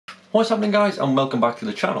What's happening, guys, and welcome back to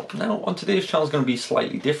the channel. Now on today's channel is going to be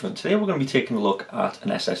slightly different. Today we're going to be taking a look at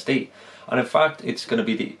an SSD, and in fact it's going to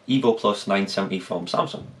be the EVOplus 970 from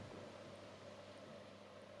Samsung.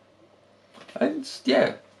 And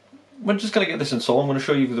yeah, we're just going to get this installed. I'm going to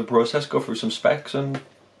show you the process, go through some specs and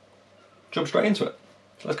jump straight into it.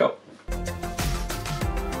 So let's go.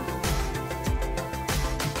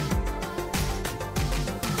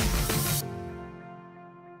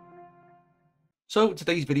 So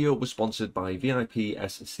today's video was sponsored by VIP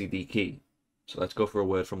SSD Key. So let's go for a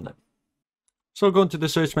word from them. So go into the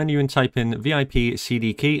search menu and type in VIP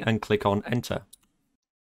CD Key and click on enter.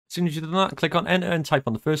 As soon as you do that, click on enter and type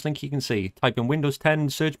on the first link you can see. Type in Windows 10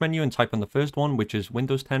 search menu and type on the first one, which is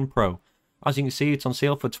Windows 10 Pro. As you can see, it's on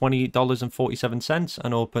sale for $20.47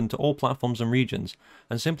 and open to all platforms and regions.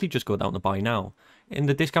 And simply just go down to buy now. In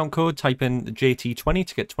the discount code, type in JT20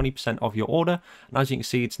 to get 20% off your order. And as you can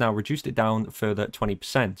see, it's now reduced it down further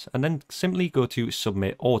 20%. And then simply go to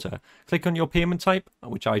submit order. Click on your payment type,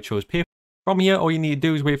 which I chose PayPal. From here, all you need to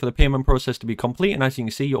do is wait for the payment process to be complete, and as you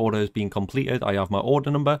can see, your order has been completed. I have my order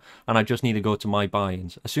number, and I just need to go to my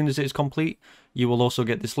buy-ins. As soon as it is complete, you will also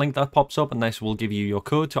get this link that pops up, and this will give you your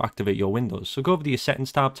code to activate your Windows. So go over to your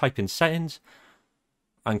settings tab, type in settings,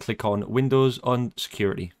 and click on Windows on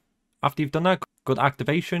security. After you've done that, go to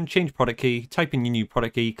activation, change product key, type in your new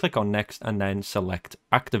product key, click on next, and then select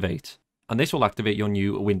activate. And this will activate your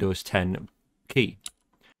new Windows 10 key.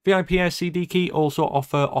 VIP SSD Key also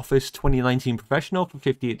offer Office 2019 Professional for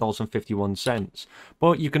 $58.51.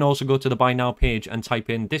 But you can also go to the buy now page and type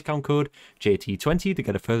in discount code JT20 to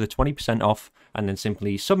get a further 20% off, and then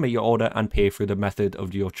simply submit your order and pay through the method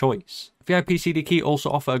of your choice. VIP CD Key also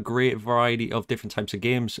offer a great variety of different types of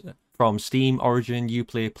games from Steam, Origin,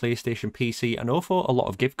 Uplay, PlayStation, PC, and also a lot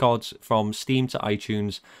of gift cards from Steam to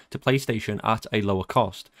iTunes to PlayStation at a lower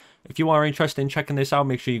cost. If you are interested in checking this out,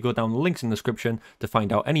 make sure you go down the links in the description to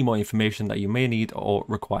find out any more information that you may need or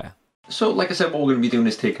require. So like I said, what we're going to be doing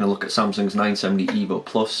is taking a look at Samsung's 970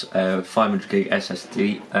 EVOplus 500GB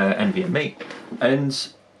SSD NVMe, and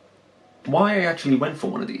why I actually went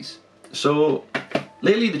for one of these. So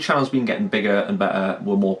lately the channel's been getting bigger and better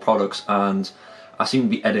with more products, and I seem to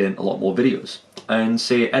be editing a lot more videos. And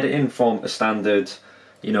say editing from a standard,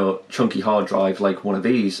 you know, chunky hard drive like one of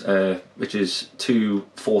these, which is two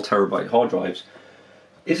 4TB hard drives,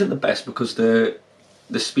 isn't the best because the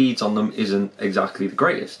speeds on them isn't exactly the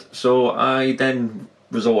greatest. So I then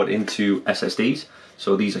resort into SSDs.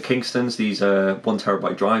 So these are Kingstons, these are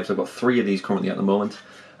 1TB drives. I've got 3 of these currently at the moment,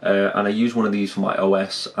 and I use one of these for my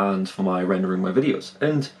OS and for my rendering my videos.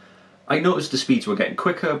 And I noticed the speeds were getting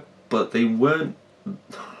quicker, but they weren't,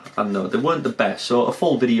 I don't know, they weren't the best. So a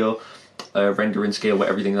full video rendering scale with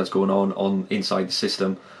everything that's going on inside the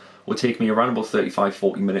system would take me around about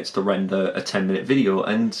 35-40 minutes to render a 10-minute video,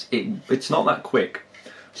 and it's not that quick.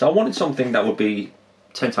 So I wanted something that would be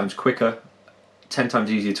 10 times quicker, 10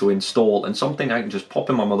 times easier to install, and something I can just pop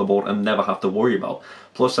in my motherboard and never have to worry about.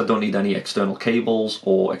 Plus I don't need any external cables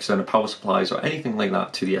or external power supplies or anything like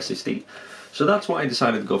that to the SSD. So that's why I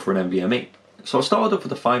decided to go for an NVMe. So I started off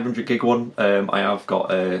with a 500GB one. I have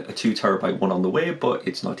got a 2TB one on the way, but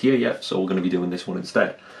it's not here yet, so we're going to be doing this one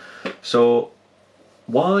instead. So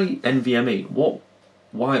why NVMe?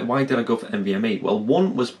 Why did I go for NVMe? Well,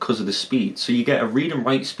 one was because of the speed. So you get a read and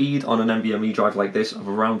write speed on an NVMe drive like this of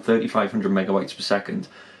around 3,500 megabytes per second,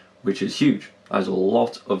 which is huge. That's a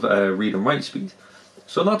lot of read and write speed.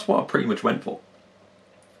 So that's what I pretty much went for.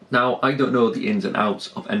 Now, I don't know the ins and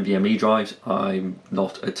outs of NVMe drives. I'm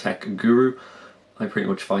not a tech guru. I pretty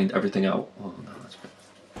much find everything out. Oh, no, that's bad.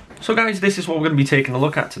 So guys, this is what we're going to be taking a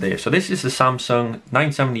look at today. So this is the Samsung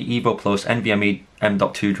 970 EVOplus NVMe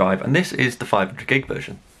M.2 drive, and this is the 500GB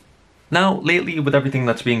version. Now, lately with everything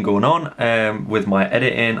that's been going on with my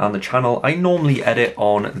editing on the channel, I normally edit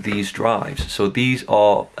on these drives. So these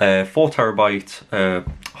are 4TB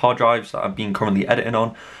hard drives that I've been currently editing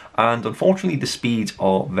on, and unfortunately the speeds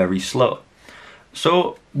are very slow.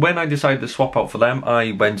 So when I decided to swap out for them,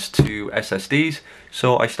 I went to SSDs.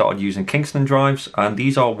 So I started using Kingston drives, and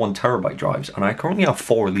these are 1TB drives, and I currently have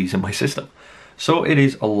 4 of these in my system. So it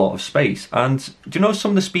is a lot of space, and do you know,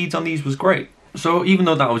 some of the speeds on these was great. So even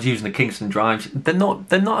though that I was using the Kingston drives, they're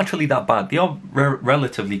not actually that bad. They are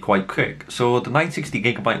relatively quite quick. So the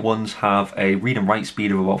 960GB ones have a read and write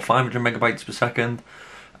speed of about 500 megabytes per second,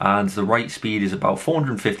 and the write speed is about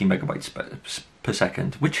 450 megabytes per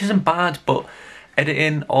second, which isn't bad, but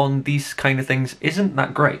editing on these kind of things isn't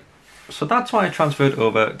that great. So that's why I transferred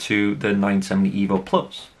over to the 970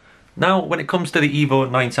 EVOplus. Now, when it comes to the Evo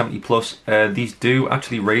 970 Plus, these do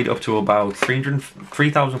actually RAID up to about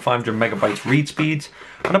 3,500 megabytes read speeds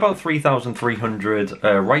and about 3,300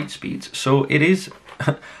 write speeds. So it is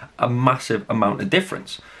a massive amount of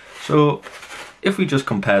difference. So if we just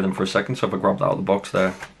compare them for a second, so if I grab that out of the box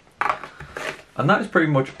there, and that is pretty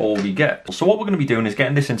much all we get. So what we're going to be doing is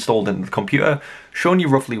getting this installed into the computer, showing you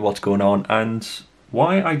roughly what's going on and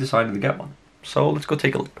why I decided to get one. So let's go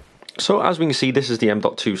take a look. So as we can see, this is the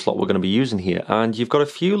M.2 slot we're going to be using here, and you've got a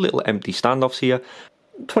few little empty standoffs here.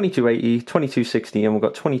 2280, 2260, and we've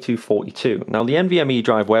got 2242. Now the NVMe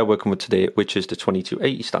drive we're working with today, which is the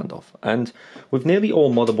 2280 standoff, and with nearly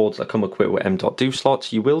all motherboards that come equipped with M.2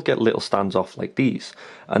 slots, you will get little standoff like these,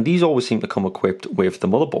 and these always seem to come equipped with the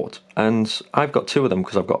motherboard, and I've got two of them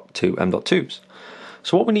because I've got two M.2s.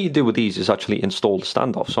 So what we need to do with these is actually install the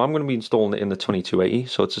standoff. So I'm going to be installing it in the 2280,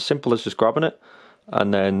 so it's as simple as just grabbing it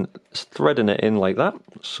and then threading it in like that,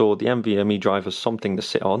 so the NVMe drive has something to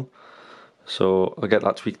sit on. So I'll get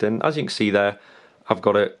that tweaked in. As you can see there, I've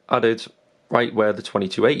got it added right where the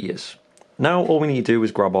 2280 is. Now all we need to do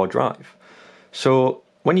is grab our drive. So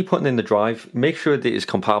when you're putting in the drive, make sure that it is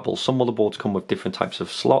compatible. Some motherboards come with different types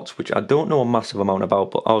of slots, which I don't know a massive amount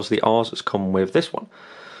about, but obviously ours has come with this one.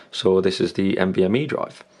 So this is the NVMe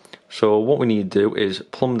drive. So what we need to do is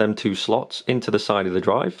plumb them two slots into the side of the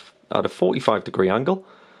drive at a 45-degree angle,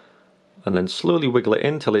 and then slowly wiggle it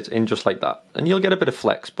in till it's in just like that. And you'll get a bit of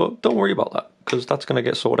flex, but don't worry about that, because that's going to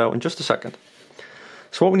get sorted out in just a second.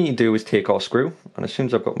 So what we need to do is take our screw, and as soon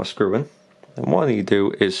as I've got my screw in, then what I need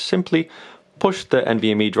to do is simply push the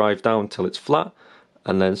NVMe drive down till it's flat,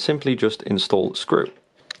 and then simply just install the screw.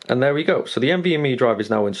 And there we go. So the NVMe drive is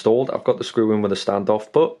now installed. I've got the screw in with a standoff,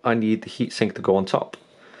 but I need the heatsink to go on top.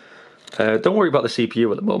 Don't worry about the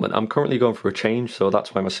CPU at the moment. I'm currently going for a change, so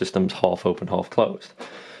that's why my system's half open, half closed.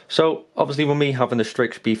 So obviously with me having the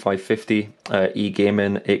Strix B550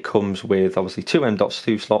 e-gaming, it comes with obviously two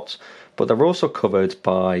M.2 slots, but they're also covered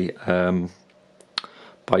by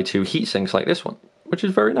two heatsinks like this one, which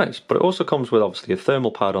is very nice. But it also comes with obviously a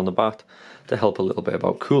thermal pad on the back to help a little bit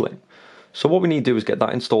about cooling. So what we need to do is get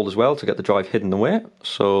that installed as well to get the drive hidden away.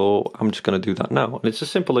 So I'm just going to do that now. And it's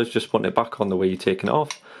as simple as just putting it back on the way you're taking it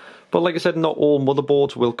off. But like I said, not all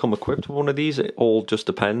motherboards will come equipped with one of these. It all just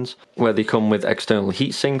depends. Whether they come with external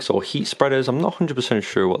heat sinks or heat spreaders, I'm not 100%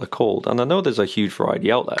 sure what they're called. And I know there's a huge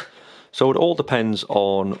variety out there. So it all depends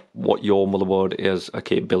on what your motherboard is a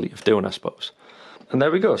capability of doing, I suppose. And there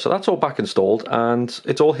we go. So that's all back installed and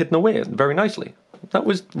it's all hidden away very nicely. That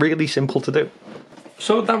was really simple to do.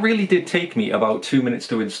 So that really did take me about 2 minutes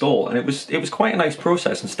to install, and it was quite a nice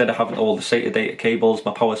process instead of having all the SATA data cables,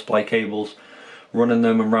 my power supply cables, running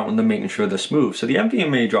them and routing them, making sure they're smooth. So the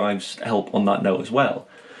NVMe drives help on that note as well.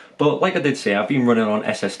 But like I did say, I've been running on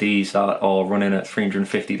SSDs that are running at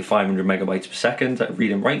 350 to 500 megabytes per second at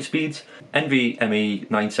read and write speeds. NVMe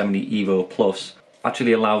 970 EVOplus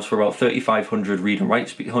actually allows for about 3,500 read and write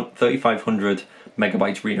speed, 3,500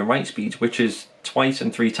 megabytes read and write speeds, which is twice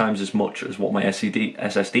and 3 times as much as what my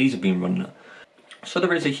SSDs have been running at. So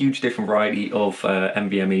there is a huge different variety of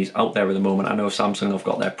NVMe's out there at the moment. I know Samsung have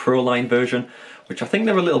got their Pro line version, which I think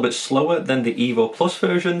they're a little bit slower than the EVOplus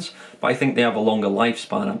versions, but I think they have a longer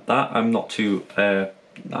lifespan, and that I'm not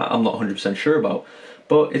 100% sure about.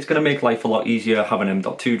 But it's going to make life a lot easier having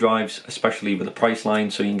M.2 drives, especially with the price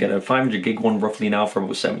line. So you can get a 500 gig one roughly now for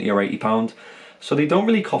about 70 or 80 pounds. So they don't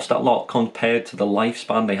really cost that lot compared to the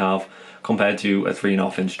lifespan they have compared to a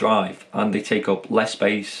 3.5 inch drive, and they take up less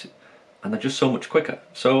space and they're just so much quicker.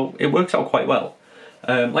 So it works out quite well.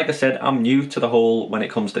 Like I said, I'm new to the whole when it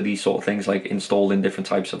comes to these sort of things, like installing different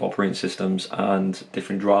types of operating systems and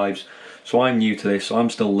different drives. So I'm new to this, so I'm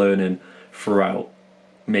still learning throughout,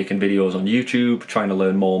 making videos on YouTube, trying to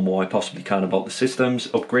learn more and more I possibly can about the systems,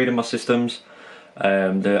 upgrading my systems.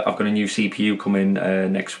 I've got a new CPU coming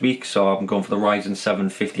next week, so I'm going for the Ryzen 7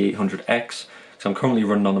 5800X. So I'm currently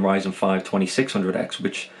running on the Ryzen 5 2600X,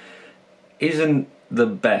 which isn't the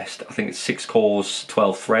best. I think it's 6 cores,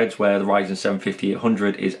 12 threads, where the Ryzen 7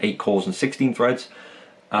 5800 is 8 cores and 16 threads,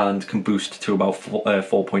 and can boost to about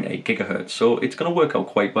 4.8 gigahertz. So it's going to work out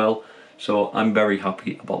quite well. So I'm very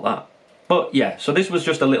happy about that. But yeah, so this was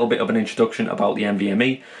just a little bit of an introduction about the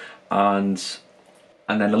NVMe, and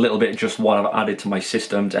then a little bit just what I've added to my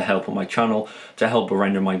system to help on my channel, to help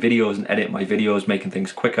render my videos and edit my videos, making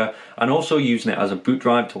things quicker, and also using it as a boot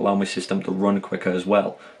drive to allow my system to run quicker as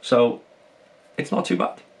well. So it's not too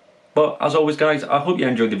bad. But as always guys, I hope you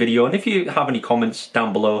enjoyed the video, and if you have any comments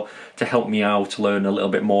down below to help me out to learn a little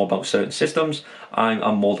bit more about certain systems,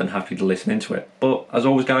 I'm more than happy to listen into it. But as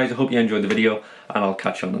always guys, I hope you enjoyed the video, and I'll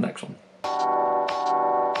catch you on the next one.